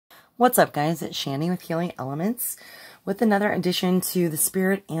What's up, guys? It's Shani with Healing Elements with another addition to the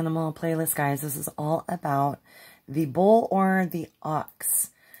Spirit Animal playlist, guys. This is all about the bull or the ox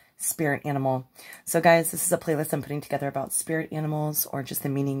spirit animal. So, guys, this is a playlist I'm putting together about spirit animals, or just the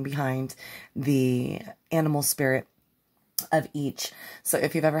meaning behind the animal spirit of each. So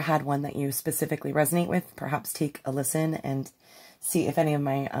if you've ever had one that you specifically resonate with, perhaps take a listen and see if any of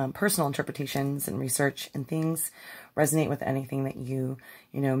my personal interpretations and research and things resonate with anything that you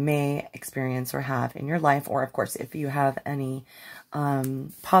may experience or have in your life. Or, of course, if you have any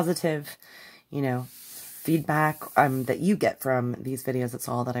positive, feedback that you get from these videos. It's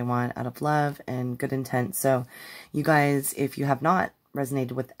all that I want, out of love and good intent. So you guys, if you have not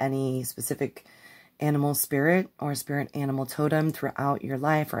resonated with any specific animal spirit or spirit animal totem throughout your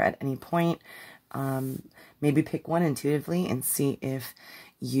life or at any point, maybe pick one intuitively and see if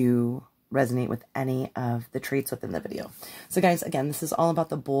you resonate with any of the traits within the video. So, guys, again, this is all about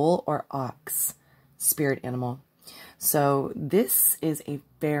the bull or ox spirit animal. So this is a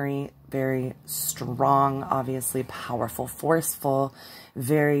very, very strong, obviously powerful, forceful,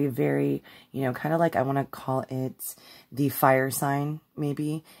 very, very, kind of like, I want to call it the fire sign,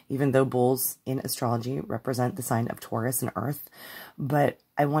 maybe, even though bulls in astrology represent the sign of Taurus and Earth. But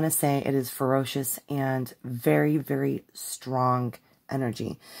I want to say it is ferocious and very, very strong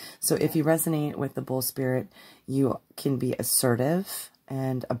energy. So if you resonate with the bull spirit, you can be assertive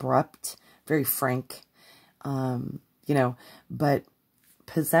and abrupt, very frank, but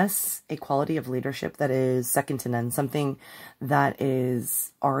possess a quality of leadership that is second to none, something that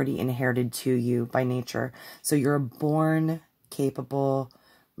is already inherited to you by nature. So you're a born capable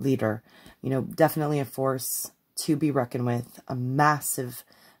leader, definitely a force to be reckoned with, a massive,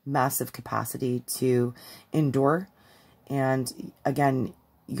 massive capacity to endure. And again,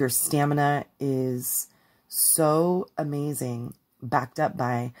 your stamina is so amazing, backed up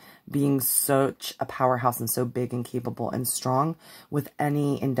by being such a powerhouse and so big and capable and strong with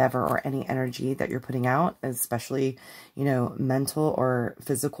any endeavor or any energy that you're putting out, especially, mental or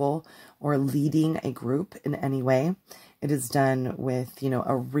physical, or leading a group in any way. It is done with,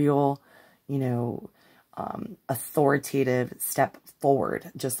 a real, authoritative step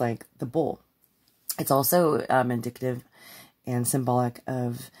forward, just like the bull. It's also indicative and symbolic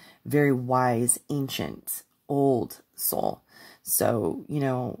of very wise, ancient, old soul. So,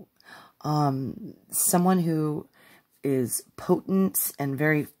 someone who is potent and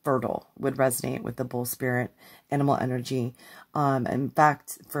very fertile would resonate with the bull spirit animal energy. In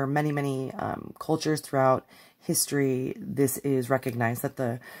fact, for many, many cultures throughout history, this is recognized that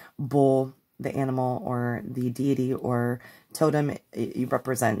the bull, the animal or the deity or totem, it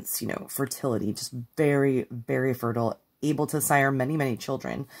represents, fertility, just very, very fertile, able to sire many, many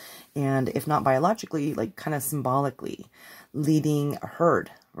children. And if not biologically, like kind of symbolically, leading a herd,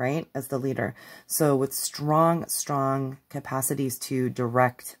 right, as the leader. So with strong, strong capacities to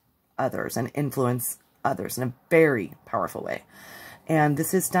direct others and influence others in a very powerful way. And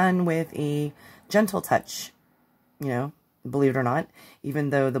this is done with a gentle touch, believe it or not,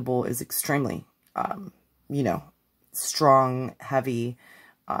 even though the bull is extremely, strong, heavy,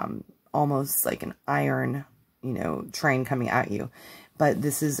 almost like an iron, train coming at you. But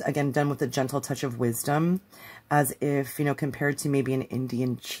this is, again, done with a gentle touch of wisdom, as if, compared to maybe an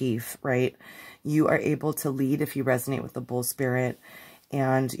Indian chief, right? You are able to lead if you resonate with the bull spirit,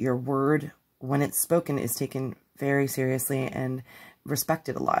 and your word, when it's spoken, is taken very seriously and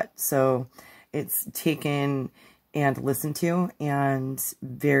respected a lot. So it's taken and listened to and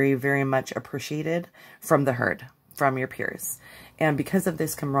very, very much appreciated from the herd, from your peers. And because of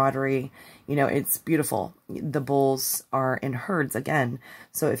this camaraderie, it's beautiful. The bulls are in herds again.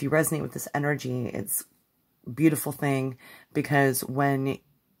 So if you resonate with this energy, it's a beautiful thing, because when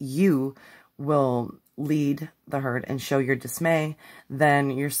you will lead the herd and show your dismay, then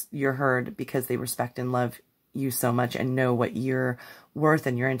your herd, because they respect and love you so much and know what your worth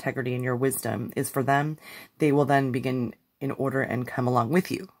and your integrity and your wisdom is for them, they will then begin in order and come along with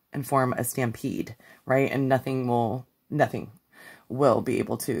you and form a stampede, right? And nothing will be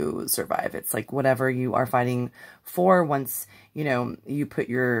able to survive. It's like whatever you are fighting for, once, you put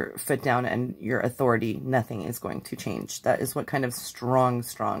your foot down and your authority, nothing is going to change. That is what kind of strong,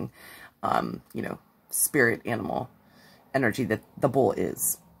 spirit animal energy that the bull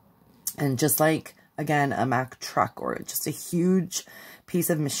is. And just like, again, a Mack truck or just a huge piece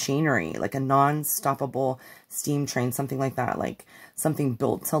of machinery, like a non-stoppable steam train, something like that, like something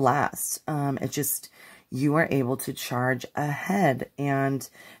built to last. You are able to charge ahead and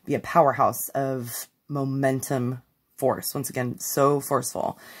be a powerhouse of momentum force. Once again, so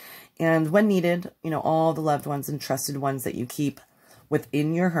forceful. And when needed, all the loved ones and trusted ones that you keep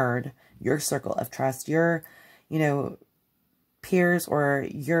within your herd, your circle of trust, your, you know, peers or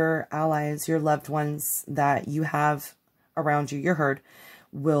your allies, your loved ones that you have around you, your herd,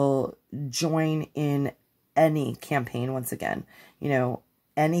 will join in any campaign, once again, you know,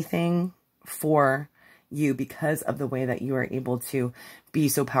 anything for you because of the way that you are able to be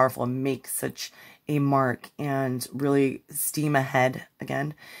so powerful and make such a mark and really steam ahead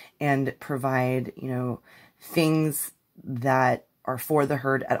again and provide, you know, things that are for the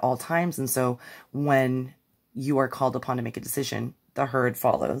herd at all times. And so when you are called upon to make a decision, the herd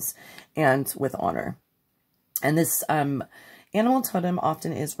follows, and with honor. And this animal totem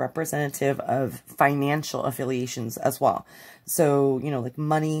often is representative of financial affiliations as well. So, you know, like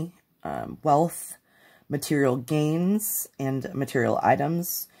money, wealth, material gains and material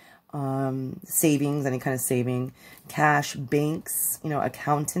items, savings, any kind of saving, cash, banks, you know,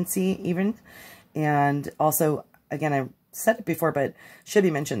 accountancy even. And also, again, I said it before, but should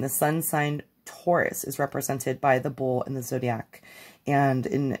be mentioned, the sun sign Taurus is represented by the bull in the zodiac. And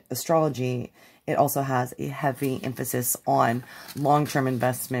in astrology, it also has a heavy emphasis on long-term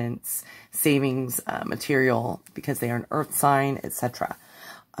investments, savings, material, because they are an earth sign, etc.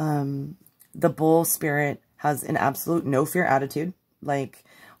 The bull spirit has an absolute no fear attitude, like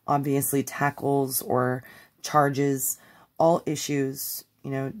obviously tackles or charges all issues,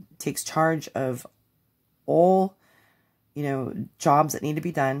 you know, takes charge of all, you know, jobs that need to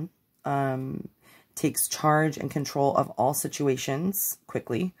be done, takes charge and control of all situations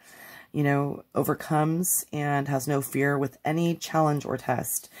quickly, you know, overcomes and has no fear with any challenge or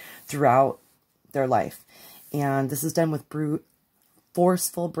test throughout their life. And this is done with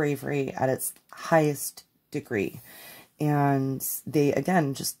forceful bravery at its highest degree. And they,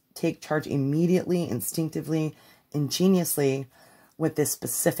 again, just take charge immediately, instinctively, ingeniously with this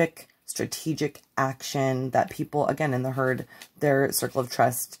specific strategic action that people, again, in the herd, their circle of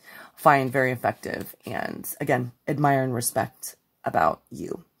trust, find very effective and, again, admire and respect about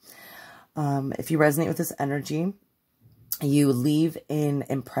you. If you resonate with this energy, you leave an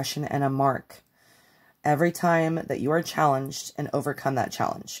impression and a mark every time that you are challenged and overcome that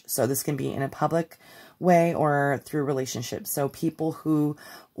challenge. So this can be in a public way or through relationships. So people who,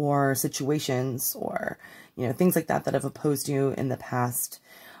 or situations or, you know, things like that that have opposed you in the past,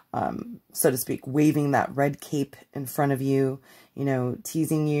 so to speak, waving that red cape in front of you, you know,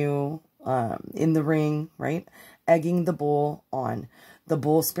 teasing you in the ring, right? Egging the bull on. The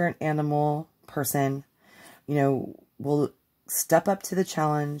bull spirit animal person, you know, will step up to the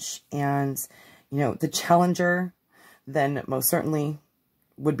challenge, and, you know, the challenger then most certainly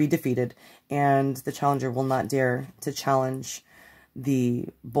would be defeated, and the challenger will not dare to challenge the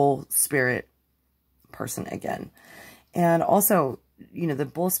bull spirit person again. And also, you know, the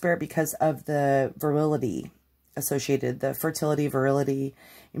bull spirit, because of the virility associated, the fertility, virility,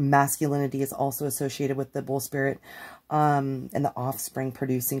 masculinity is also associated with the bull spirit, and the offspring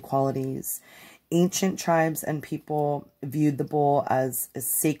producing qualities. Ancient tribes and people viewed the bull as a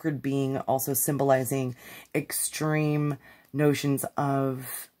sacred being, also symbolizing extreme notions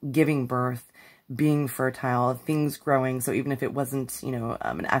of giving birth, being fertile, things growing. So even if it wasn't, you know,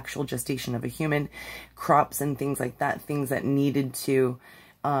 an actual gestation of a human, crops and things like that, things that needed to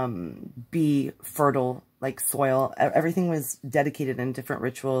be fertile, like soil, everything was dedicated, and different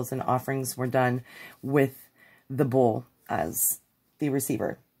rituals and offerings were done with the bull as the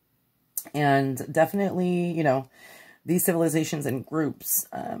receiver. And definitely, you know, these civilizations and groups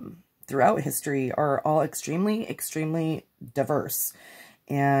throughout history are all extremely, extremely diverse.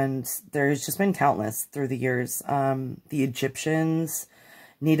 And there's just been countless through the years. The Egyptians,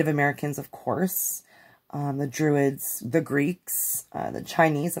 Native Americans, of course, the Druids, the Greeks, the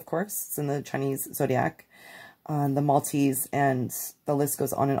Chinese, of course, it's in the Chinese zodiac, the Maltese, and the list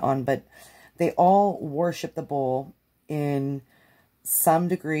goes on and on. But they all worship the bull in some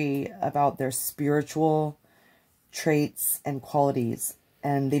degree about their spiritual traits and qualities.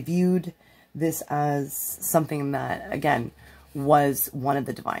 And they viewed this as something that, again, was one of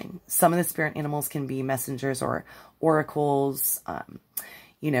the divine. Some of the spirit animals can be messengers or oracles,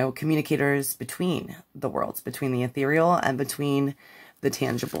 you know, communicators between the worlds, between the ethereal and between the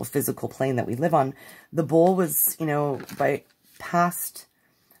tangible physical plane that we live on. The bull was, you know, by past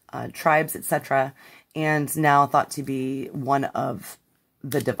tribes, etc., and now thought to be one of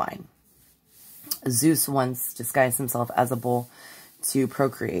the divine. Zeus once disguised himself as a bull to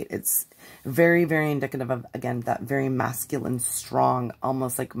procreate. It's very, very indicative of, again, that very masculine, strong,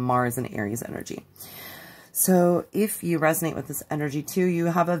 almost like Mars and Aries energy. So if you resonate with this energy too, you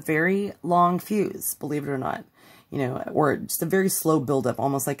have a very long fuse, believe it or not, you know, or just a very slow buildup,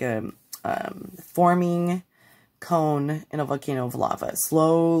 almost like a forming cone in a volcano of lava,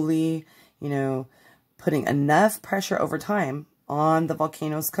 slowly, you know, putting enough pressure over time on the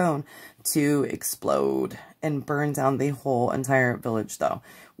volcano's cone to explode and burn down the whole entire village, though,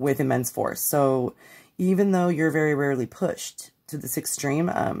 with immense force. So even though you're very rarely pushed to this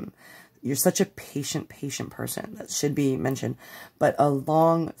extreme, you're such a patient person. That should be mentioned. But a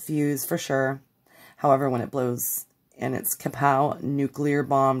long fuse for sure. However, when it blows and it's kapow, nuclear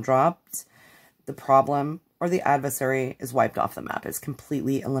bomb dropped, the problem or the adversary is wiped off the map. It's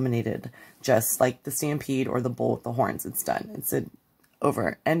completely eliminated. Just like the stampede or the bull with the horns. It's done. It's an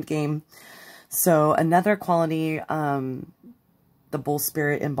over. End game. So another quality the bull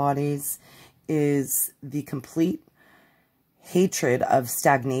spirit embodies is the complete hatred of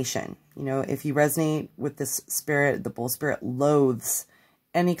stagnation. You know, if you resonate with this spirit, the bull spirit loathes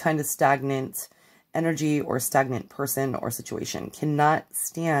any kind of stagnant energy or stagnant person or situation. Cannot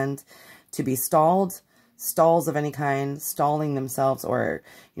stand to be stalled, stalls of any kind, stalling themselves, or,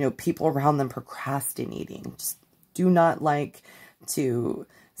 you know, people around them procrastinating. Just do not like to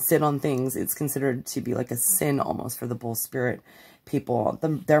sit on things. It's considered to be like a sin almost for the bull spirit people.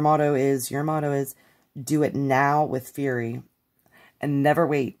 Their motto is, your motto is, do it now with fury and never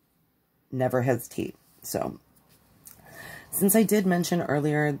wait, never hesitate. So since I did mention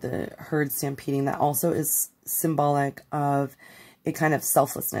earlier the herd stampeding, that also is symbolic of a kind of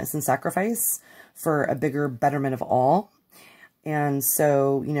selflessness and sacrifice for a bigger betterment of all. And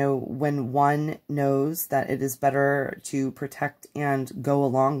so, you know, when one knows that it is better to protect and go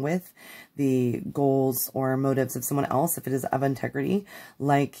along with the goals or motives of someone else, if it is of integrity,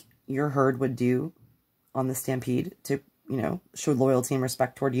 like your herd would do on the stampede to, you know, show loyalty and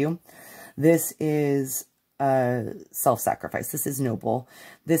respect toward you, this is self-sacrifice. This is noble.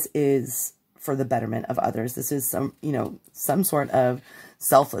 This is for the betterment of others. This is some, you know, some sort of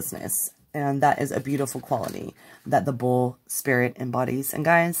selflessness. And that is a beautiful quality that the bull spirit embodies. And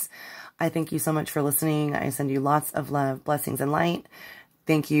guys, I thank you so much for listening. I send you lots of love, blessings, and light.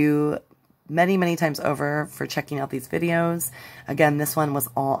 Thank you many, many times over for checking out these videos. Again, this one was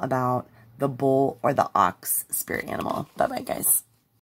all about the bull or the ox spirit animal. Bye-bye, guys.